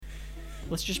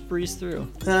Let's just breeze through.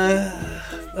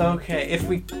 Okay, if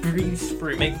we breeze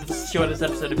through, make the shortest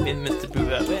episode of Being Mr.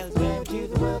 Boop ever.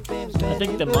 I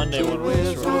think the Monday one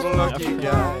was the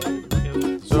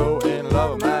shortest. So in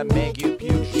love might make you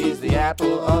puke. She's the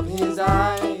apple of his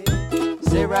eye.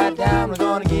 Sit right down, we're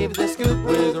gonna give you the scoop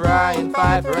with Ryan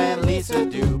Pfeiffer and Lisa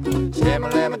Doop.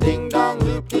 Stamma ding dong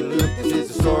loop de loop. This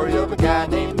is the story of a guy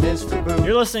named Mr. Boop.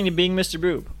 You're listening to Being Mr.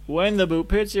 Boop. When the boop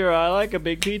hits your eye like a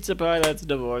big pizza pie, that's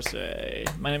divorcee.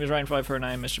 My name is Ryan Pfeiffer and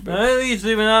I am Mr. Boop.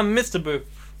 I'm Mr. Boop.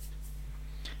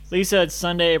 Lisa, it's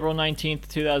Sunday, April 19th,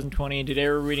 2020, and today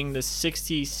we're reading the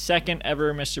 62nd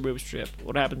ever Mr. Boop strip.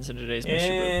 What happens in today's Mr.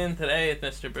 Boop? And today it's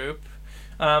Mr. Boop.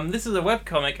 This is a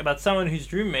webcomic about someone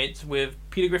who's roommates with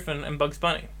Peter Griffin and Bugs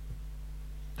Bunny.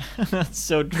 That's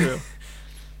so true.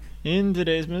 In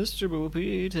today's Mr. Boop,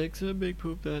 he takes a big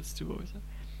poop. That's two boys.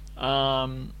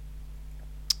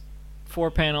 4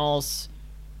 panels,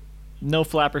 no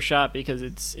flapper shot because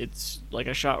it's like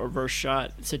a shot reverse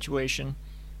shot situation.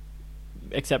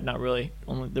 Except not really.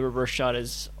 Only the reverse shot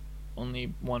is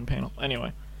only 1 panel.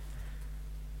 Anyway.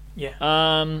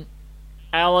 Yeah.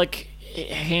 Alec,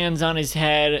 hands on his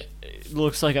head,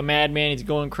 looks like a madman. He's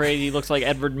going crazy. He looks like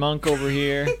Edward Monk over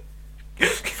here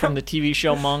from the TV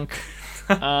show Monk.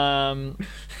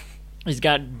 He's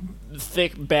got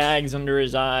thick bags under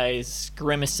his eyes,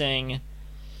 grimacing.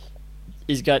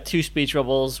 He's got 2 speech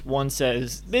bubbles. One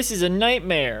says, "This is a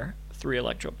nightmare," 3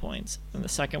 electro points. And the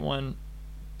second one,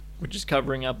 which is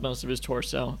covering up most of his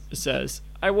torso, says,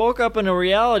 "I woke up in a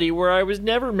reality where I was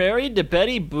never married to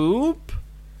Betty Boop."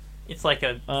 It's like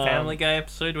a Family Guy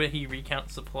episode where he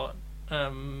recounts the plot.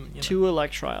 2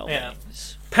 electrile Yeah.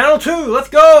 things. Panel 2, let's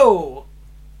go!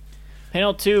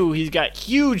 Panel 2, he's got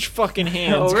huge fucking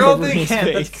hands real covering big his hands,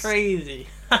 face. that's crazy.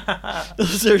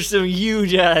 Those are some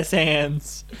huge ass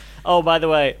hands. Oh, by the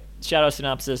way, shadow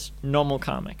synopsis, normal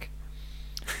comic.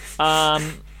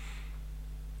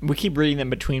 We keep reading them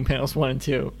between panels 1 and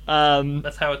 2.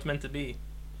 That's how it's meant to be.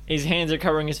 His hands are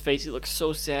covering his face. He looks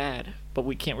so sad, but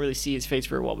we can't really see his face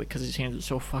very well because his hands are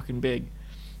so fucking big.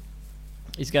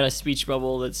 He's got a speech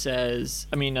bubble that says,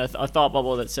 a thought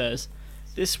bubble that says,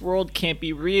 "This world can't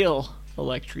be real,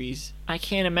 Electries. I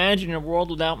can't imagine a world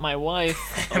without my wife,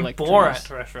 Electries." Borat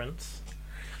reference.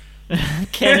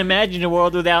 Can't imagine a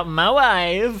world without my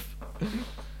wife.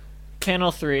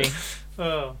 Panel 3.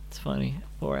 Oh. It's funny.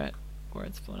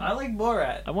 Borat's funny. I like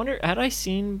Borat. I wonder, had I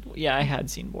seen... Yeah, I had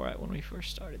seen Borat when we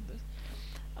first started this.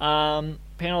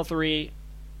 Panel 3,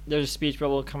 there's a speech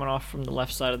bubble coming off from the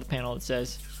left side of the panel that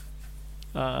says,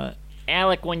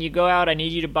 "Alec, when you go out, I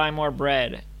need you to buy more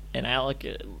bread." And Alec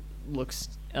looks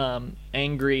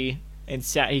angry and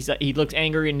sad. He looks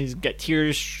angry and he's got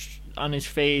tears on his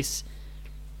face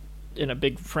in a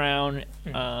big frown,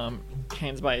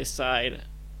 hands by his side,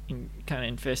 kind of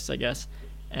in fists, I guess.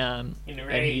 And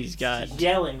he's got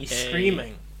yelling, he's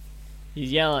screaming.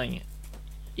 He's yelling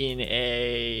in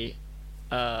a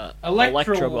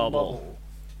Electro bubble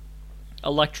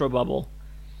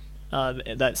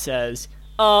that says,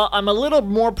 "I'm a little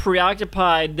more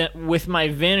preoccupied with my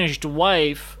vanished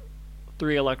wife."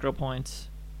 3 electro points.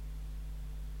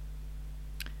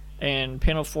 And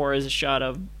panel 4 is a shot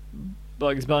of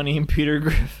Bugs Bunny and Peter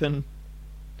Griffin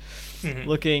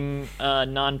looking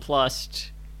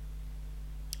nonplussed.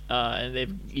 And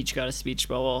they've each got a speech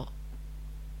bubble.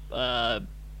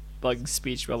 Bugs'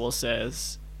 speech bubble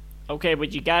says, "Okay,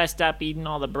 but you gotta stop eating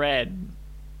all the bread."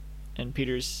 And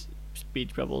Peter's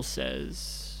speech bubble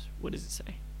says, what does it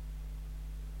say?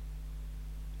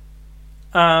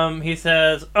 He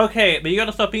says, "Okay, but you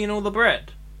gotta stop eating all the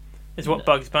bread," is what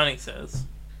Bugs Bunny says.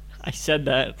 I said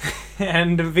that.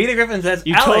 And Peter Griffin says,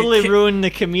 "You "Alec, totally ruined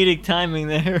the comedic timing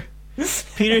there."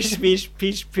 Peter's speech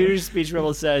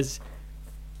bubble says,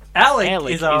 Alec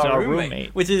is our roommate,"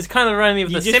 which is kind of reminding me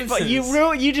of The Simpsons.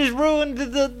 You just ruined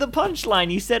the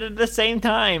punchline. You said it at the same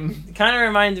time. It kind of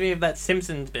reminds me of that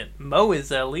Simpsons bit. Mo is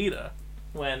their leader.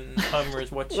 When Homer is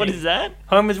watching. What is that?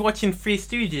 Homer's watching Three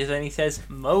Stooges and he says,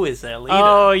 "Mo is their leader."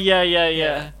 Oh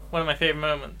yeah. One of my favorite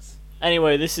moments.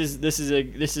 Anyway, this is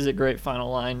a great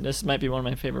final line. This might be one of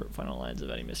my favorite final lines of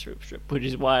any Mr. Boop strip, which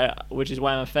is why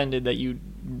I'm offended that you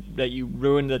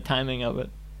ruined the timing of it.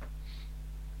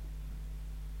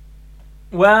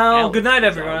 Well, Alec good night,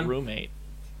 is our everyone. roommate.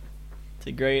 It's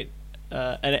a great,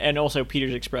 and also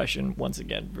Peter's expression once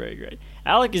again very great.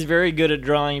 Alec is very good at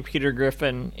drawing Peter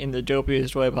Griffin in the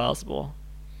dopiest way possible.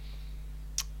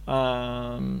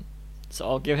 So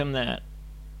I'll give him that.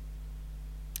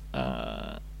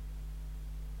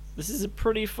 This is a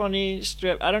pretty funny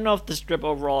strip. I don't know if the strip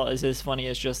overall is as funny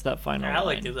as just that final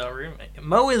Alec line. is our roommate.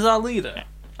 Mo is our leader.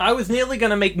 I was nearly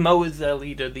gonna make Mo is our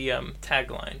leader the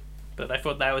tagline, but I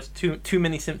thought that was too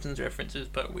many Simpsons references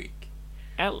per week.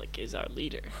 Alec is our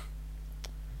leader.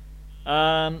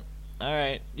 All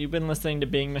right. You've been listening to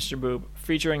Being Mr. Boob,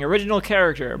 featuring original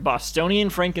character Bostonian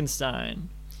Frankenstein.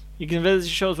 You can visit the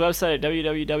show's website at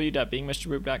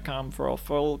www.beingmrboob.com for a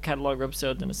full catalog of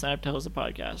episodes and to sign up to host a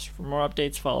podcast. For more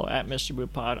updates, follow at Mr.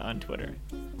 Boob Pod on Twitter.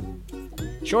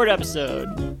 Short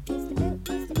episode.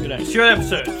 Good night. Short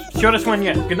episode. Shortest one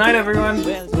yet. Good night, everyone.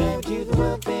 Well, it's married to the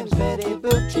world famous Betty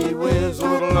Boop. Gee whiz,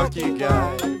 what a lucky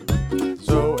guy.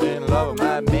 So in love,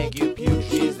 I might make you puke.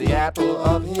 She's the apple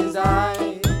of his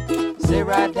eye. Sit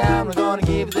right down, we're gonna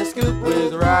give you the scoop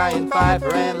with Ryan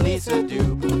Pfeiffer and Lisa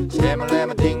Doop.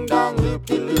 Stamma-lamma ding-dong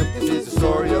loop-de-loop. This is the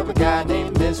story of a guy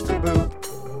named Mr. Boop.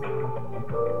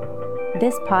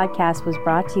 This podcast was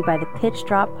brought to you by the Pitch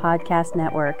Drop Podcast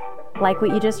Network. Like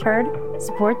what you just heard?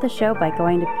 Support the show by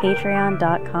going to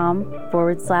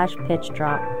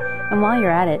patreon.com/pitchdrop. And while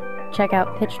you're at it, check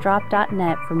out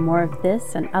pitchdrop.net for more of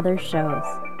this and other shows.